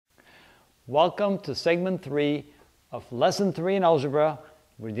Welcome to segment 3 of lesson 3 in algebra.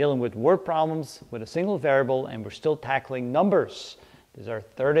 We're dealing with word problems with a single variable and we're still tackling numbers. This is our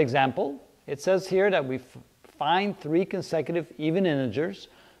third example. It says here that we find 3 consecutive even integers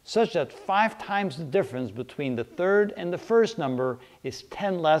such that 5 times the difference between the third and the first number is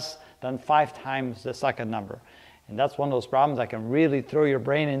 10 less than 5 times the second number. And that's one of those problems that can really throw your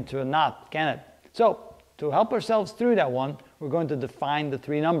brain into a knot, can it? So to help ourselves through that one, we're going to define the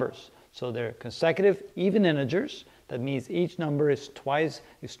 3 numbers. So they're consecutive even integers. That means each number is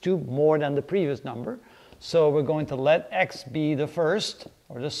 2 more than the previous number. So we're going to let x be the first,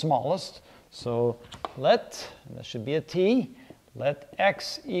 or the smallest. So let, and that should be a t, let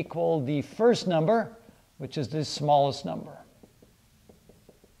x equal the first number, which is the smallest number.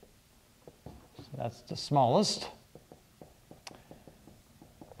 So that's the smallest.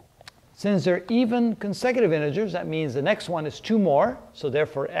 Since they're even consecutive integers, that means the next one is 2 more. So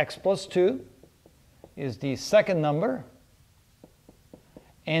therefore, x plus 2 is the second number.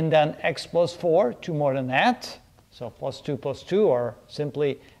 And then x plus 4, 2 more than that. So plus 2, or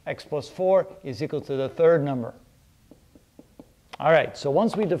simply x plus 4 is equal to the third number. All right, so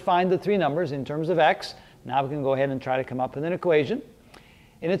once we define the 3 numbers in terms of x, now we can go ahead and try to come up with an equation.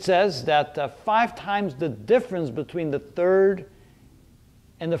 And it says that 5 times the difference between the third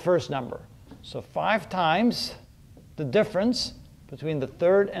and the first number. So 5 times the difference between the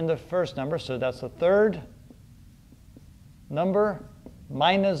third and the first number. So that's the third number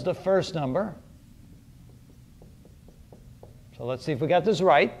minus the first number. So let's see if we got this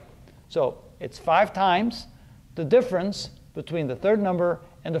right. So it's 5 times the difference between the third number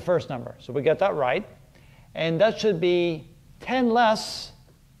and the first number. So we get that right. And that should be 10 less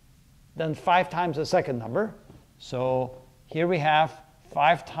than 5 times the second number. So here we have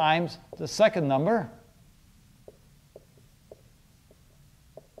 5 times the second number.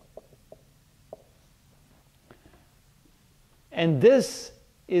 And this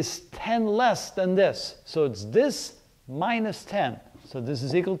is 10 less than this. So it's this minus 10. So this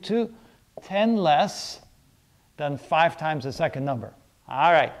is equal to 10 less than 5 times the second number.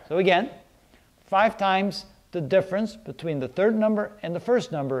 All right, so again, 5 times the difference between the third number and the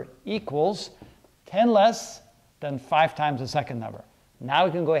first number equals 10 less than 5 times the second number. Now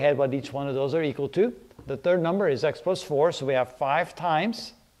we can go ahead what each one of those are equal to. The third number is x plus 4, so we have 5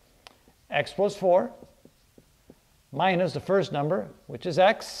 times x plus 4 minus the first number, which is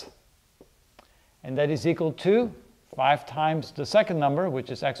x, and that is equal to 5 times the second number, which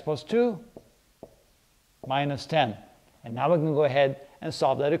is x plus 2, minus 10. And now we can go ahead and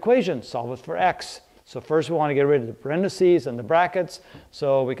solve that equation, solve it for x. So first we want to get rid of the parentheses and the brackets,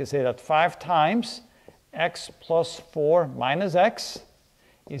 so we can say that 5 times x plus 4 minus x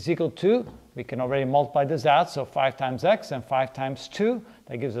is equal to, we can already multiply this out, so 5 times x and 5 times 2,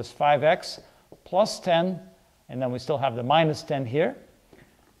 that gives us 5x plus 10, and then we still have the minus 10 here.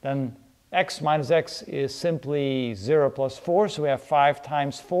 Then x minus x is simply 0 plus 4, so we have 5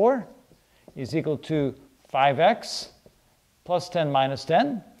 times 4 is equal to 5x plus 10 minus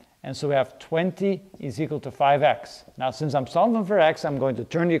 10, and so we have 20 is equal to 5x. Now since I'm solving for x, I'm going to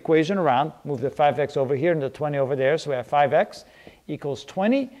turn the equation around, move the 5x over here and the 20 over there, so we have 5x equals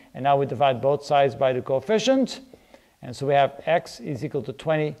 20, and now we divide both sides by the coefficient, and so we have x is equal to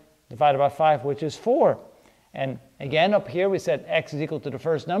 20 divided by 5, which is 4. And again, up here we said x is equal to the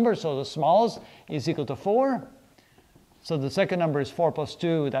first number, so the smallest is equal to 4. So the second number is 4 plus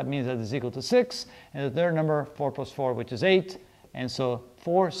 2, that means that is equal to 6. And the third number, 4 plus 4, which is 8. And so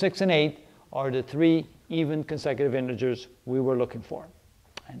 4, 6, and 8 are the 3 even consecutive integers we were looking for.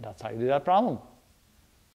 And that's how you do that problem.